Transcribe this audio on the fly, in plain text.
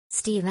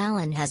Steve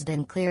Allen has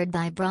been cleared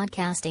by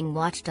broadcasting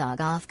watchdog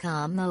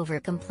Ofcom over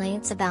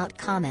complaints about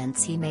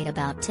comments he made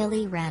about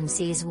Tilly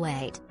Ramsay's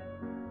weight.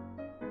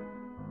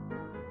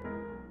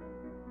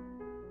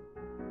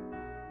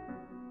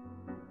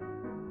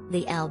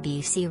 The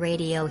LBC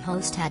radio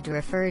host had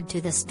referred to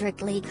the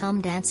Strictly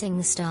Come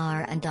Dancing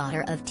star and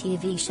daughter of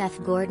TV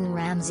chef Gordon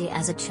Ramsay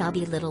as a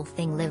chubby little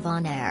thing live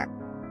on air.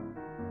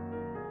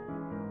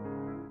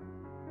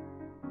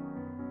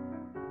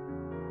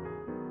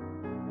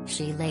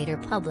 She later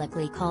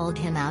publicly called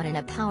him out in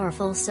a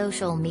powerful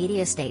social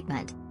media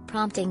statement,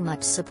 prompting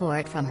much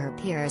support from her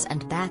peers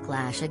and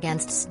backlash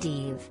against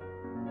Steve.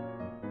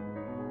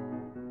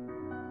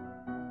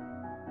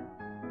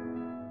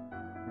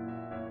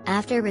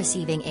 After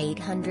receiving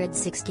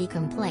 860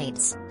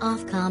 complaints,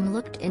 Ofcom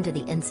looked into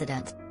the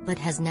incident, but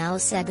has now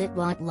said it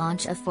won't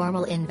launch a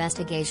formal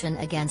investigation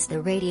against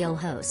the radio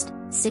host,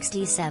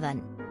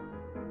 67.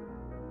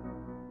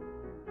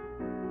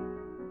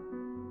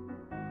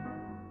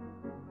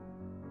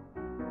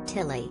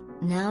 Tilly,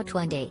 now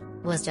 20,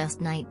 was just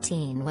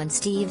 19 when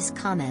Steve's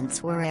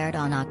comments were aired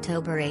on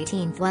October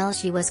 18 while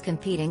she was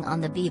competing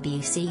on the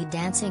BBC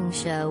dancing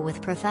show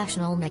with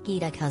professional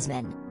Nikita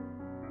Kuzmin.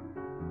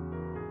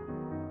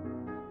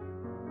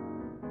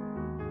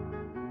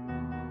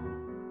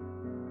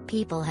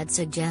 People had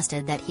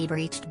suggested that he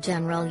breached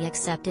generally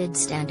accepted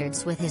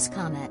standards with his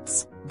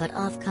comments, but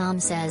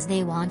Ofcom says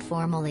they won't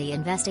formally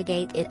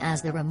investigate it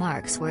as the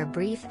remarks were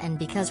brief and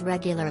because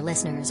regular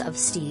listeners of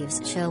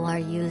Steve's show are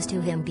used to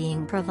him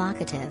being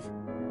provocative.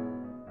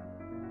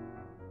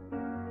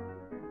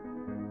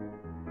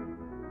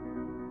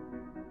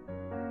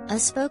 A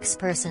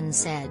spokesperson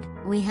said,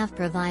 "We have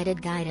provided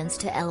guidance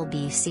to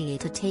LBC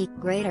to take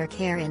greater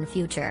care in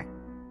future."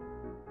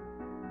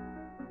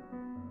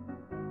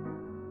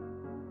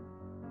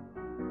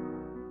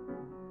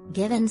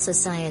 Given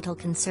societal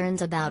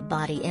concerns about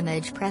body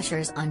image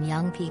pressures on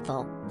young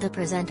people, the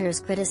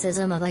presenter's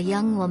criticism of a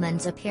young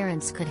woman's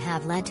appearance could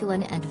have led to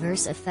an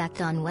adverse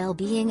effect on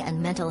well-being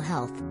and mental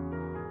health.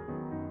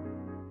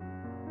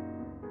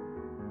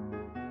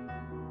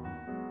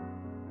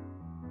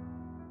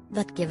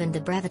 But given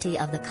the brevity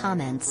of the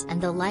comments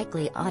and the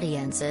likely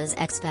audience's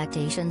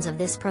expectations of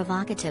this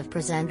provocative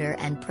presenter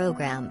and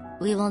program,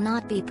 we will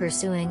not be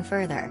pursuing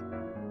further.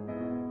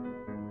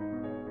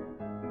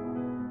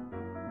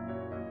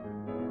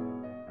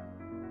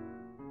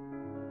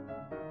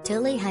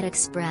 Tilly had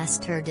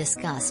expressed her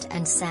disgust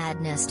and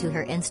sadness to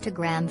her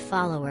Instagram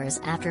followers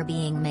after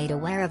being made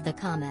aware of the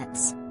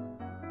comments.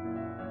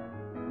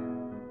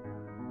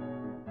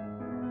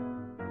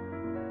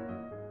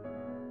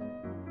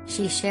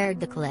 She shared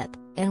the clip,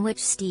 in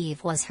which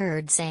Steve was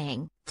heard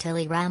saying,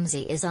 "Tilly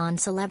Ramsay is on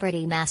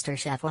Celebrity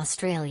MasterChef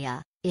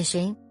Australia, is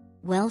she?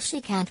 Well,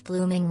 she can't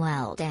blooming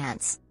well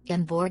dance,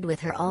 I'm bored with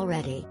her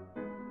already."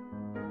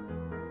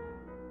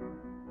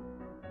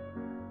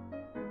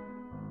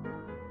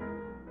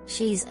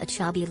 "She's a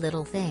chubby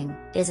little thing,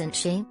 isn't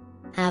she?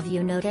 Have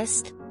you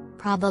noticed?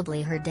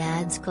 Probably her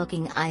dad's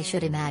cooking, I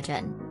should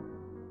imagine."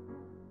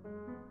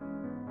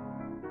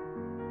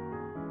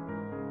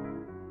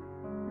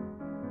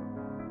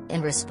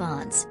 In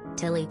response,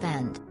 Tilly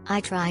penned,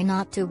 "I try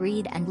not to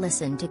read and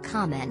listen to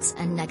comments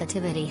and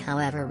negativity,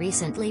 however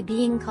recently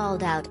being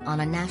called out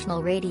on a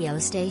national radio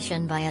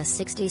station by a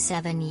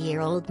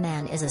 67-year-old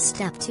man is a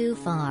step too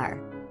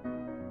far."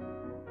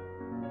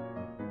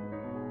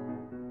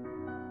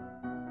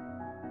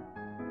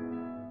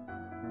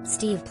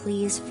 "Steve,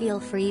 please feel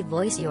free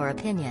voice your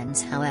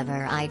opinions,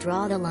 however I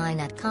draw the line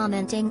at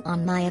commenting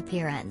on my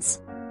appearance.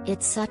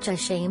 It's such a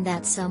shame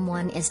that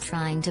someone is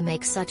trying to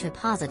make such a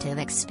positive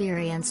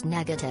experience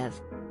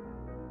negative."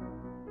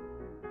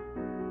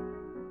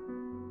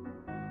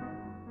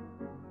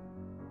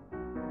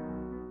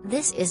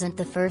 "This isn't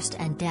the first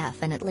and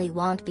definitely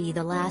won't be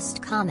the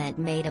last comment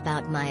made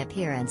about my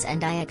appearance,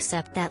 and I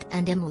accept that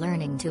and am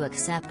learning to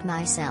accept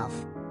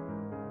myself.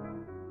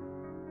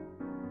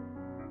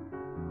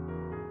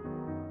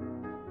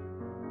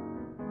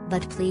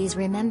 But please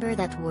remember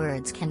that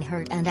words can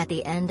hurt, and at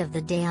the end of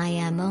the day I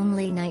am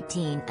only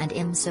 19 and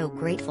am so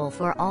grateful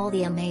for all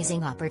the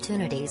amazing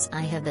opportunities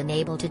I have been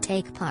able to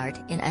take part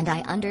in, and I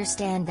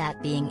understand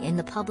that being in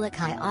the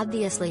public eye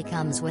obviously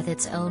comes with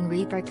its own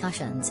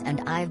repercussions,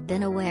 and I've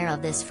been aware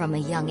of this from a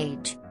young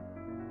age.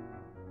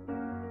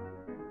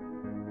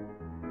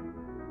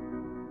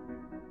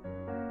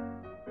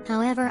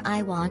 However,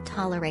 I won't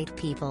tolerate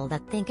people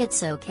that think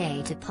it's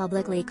okay to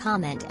publicly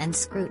comment and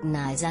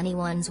scrutinize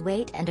anyone's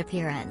weight and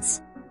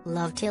appearance.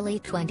 Love, Tilly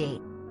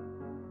 20.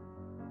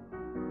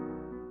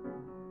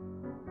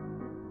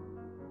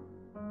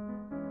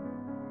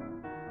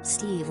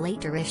 Steve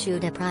later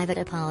issued a private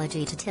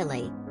apology to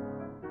Tilly.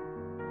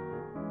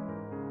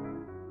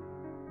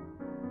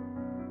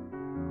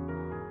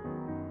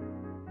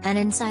 An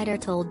insider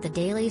told the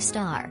Daily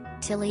Star,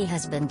 Tilly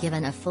has been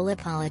given a full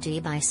apology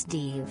by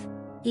Steve.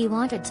 He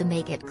wanted to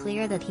make it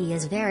clear that he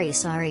is very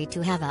sorry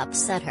to have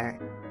upset her.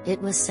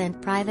 It was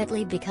sent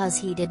privately because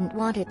he didn't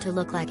want it to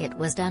look like it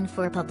was done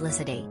for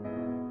publicity.